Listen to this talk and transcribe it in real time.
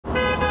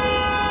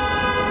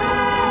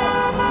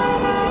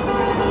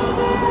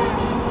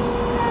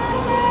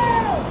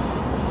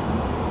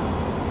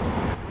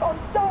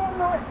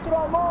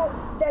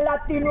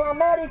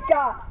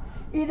Latinoamérica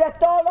y de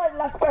todas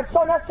las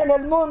personas en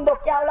el mundo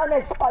que hablan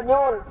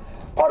español,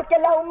 porque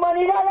la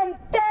humanidad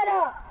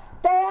entera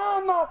te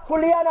ama,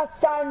 Julian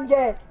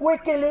Assange,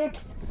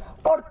 WikiLeaks,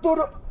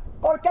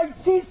 porque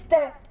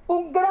hiciste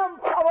un gran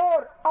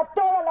favor a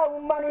toda la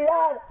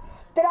humanidad,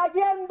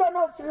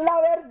 trayéndonos la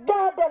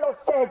verdad de los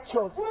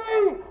hechos.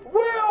 We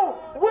will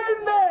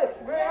win this!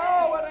 We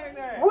are winning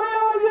this! We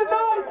are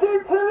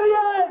united to the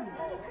end!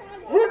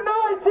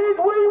 United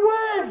we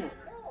win!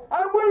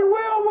 And we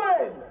will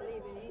win!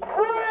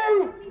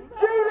 Free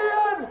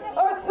Julian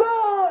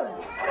Assange!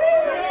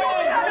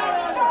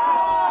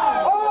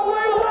 Or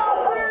we will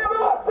free him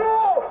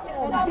ourselves!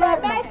 So my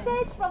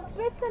message from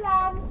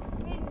Switzerland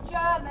in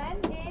German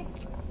is: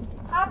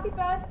 Happy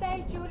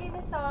birthday, Julian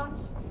Assange.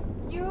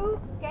 You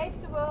gave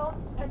the world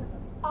an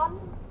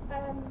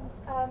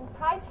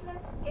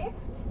priceless gift.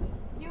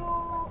 You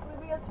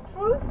revealed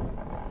truth,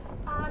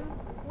 and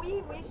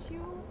we wish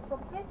you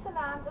from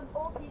Switzerland and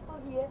all people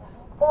here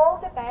all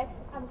the best,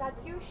 and that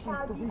you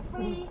shall be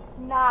free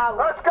now.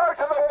 Let's go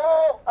to the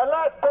wall and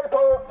let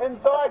people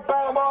inside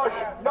Belmarsh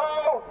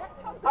know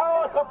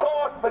our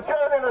support for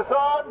Julian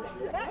Assange.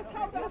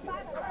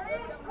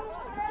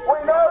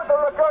 We know there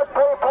are good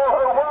people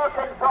who work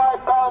inside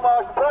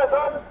Belmarsh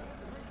Prison,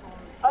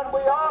 and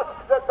we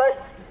ask that they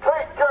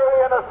treat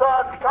Julian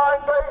Assange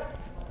kindly.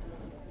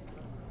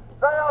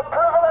 They are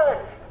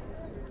privileged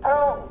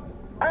to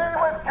be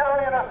with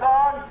Julian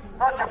Assange,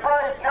 such a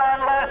brave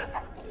journalist.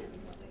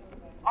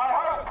 I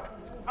hope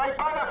they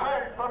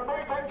benefit from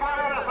meeting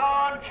Julian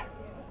Assange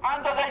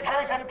and that they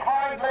treat him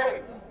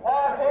kindly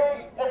while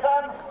he is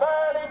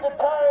unfairly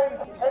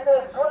detained in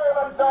this grim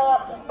and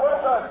dark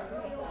prison.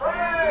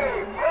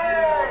 Free!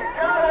 Free!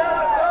 Julian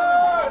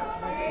Assange!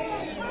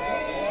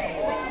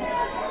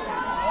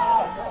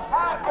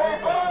 Happy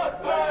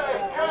birthday,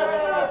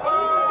 Julian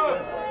Assange!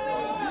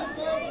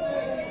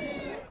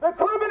 The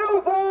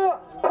criminals are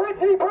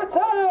Pretty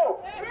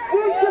Patel!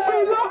 She should be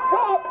locked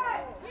up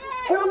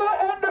till the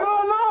end of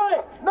her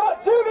life,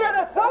 not Julian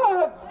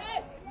Assange!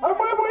 And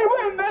when we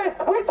win this,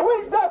 which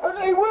we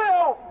definitely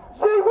will,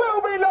 she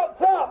will be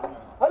locked up,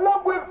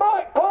 along with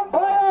Mike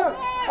Pompeo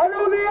and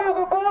all the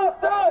other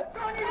bastards!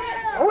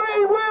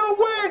 We will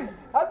win,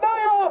 and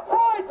they are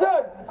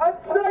frightened, and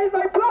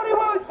they bloody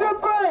well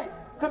should be,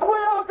 because we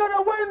are going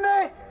to win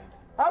this,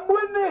 and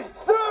win this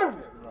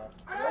soon!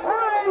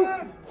 Free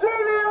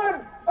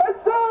Julian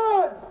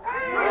Assange!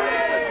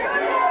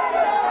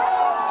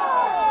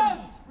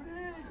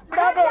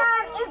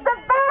 Julian is the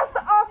best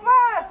of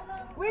us!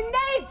 We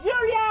need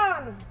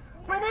Julian!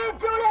 We need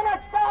Julian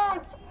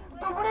Assange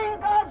to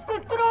bring us the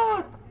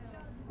truth.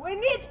 We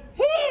need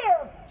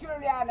here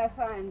Julian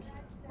Assange!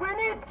 We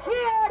need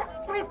here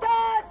with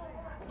us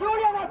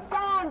Julian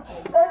Assange.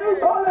 Any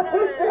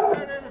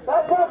politician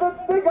that doesn't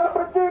stick up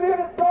for Julian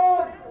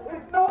Assange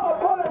is not a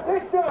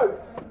politician!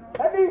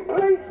 Any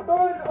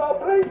policeman or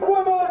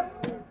policewoman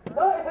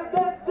that is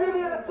against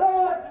Julian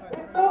Assange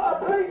is not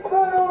a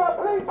policeman or a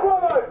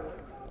policewoman!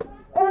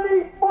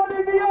 Anyone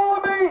in the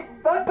army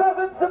that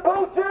doesn't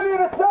support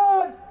Julian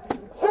Assange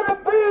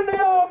shouldn't be in the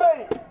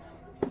army!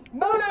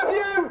 None of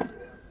you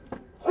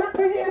should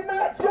be in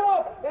that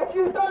job if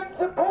you don't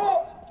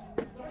support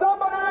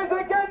someone who is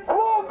against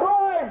war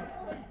crimes!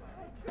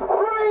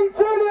 Free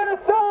Julian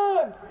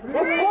Assange!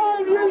 It's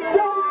time you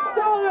change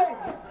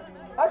sides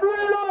and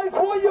realise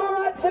what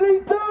you're actually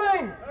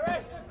doing!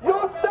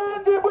 You're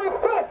standing with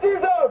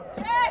fascism!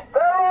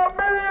 There are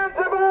millions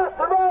of us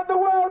around the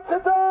world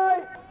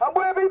today, and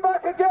we'll be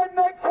back again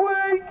next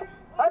week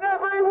and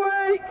every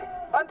week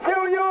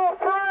until you're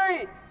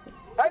free!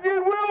 And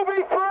you will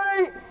be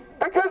free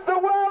because the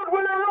world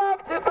will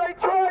erupt if they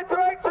try to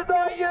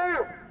extradite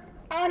you!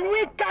 And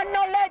we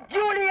cannot let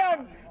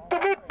Julian to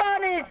be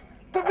punished,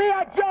 to be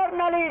a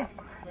journalist,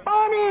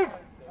 punish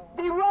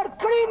the war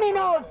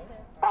criminals,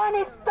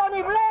 punish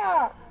Tony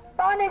Blair,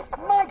 punish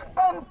Mike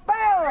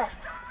Pompeo,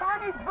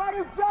 punish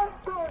Boris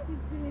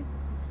Johnson.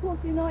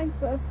 49th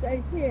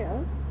birthday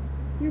here,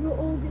 we were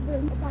all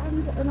given a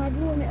band and I've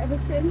worn it ever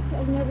since.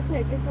 I'll never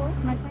take it off.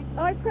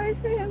 I pray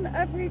for him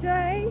every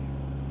day,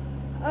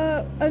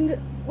 and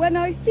when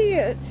I see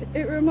it,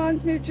 it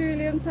reminds me of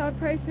Julian, so I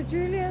pray for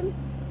Julian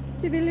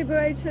to be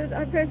liberated.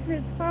 I pray for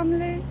his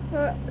family,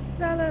 for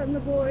Stella and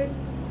the boys,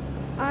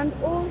 and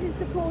all his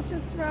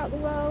supporters throughout the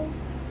world.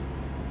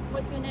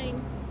 What's your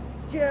name?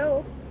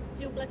 Jill.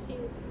 Jill, bless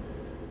you.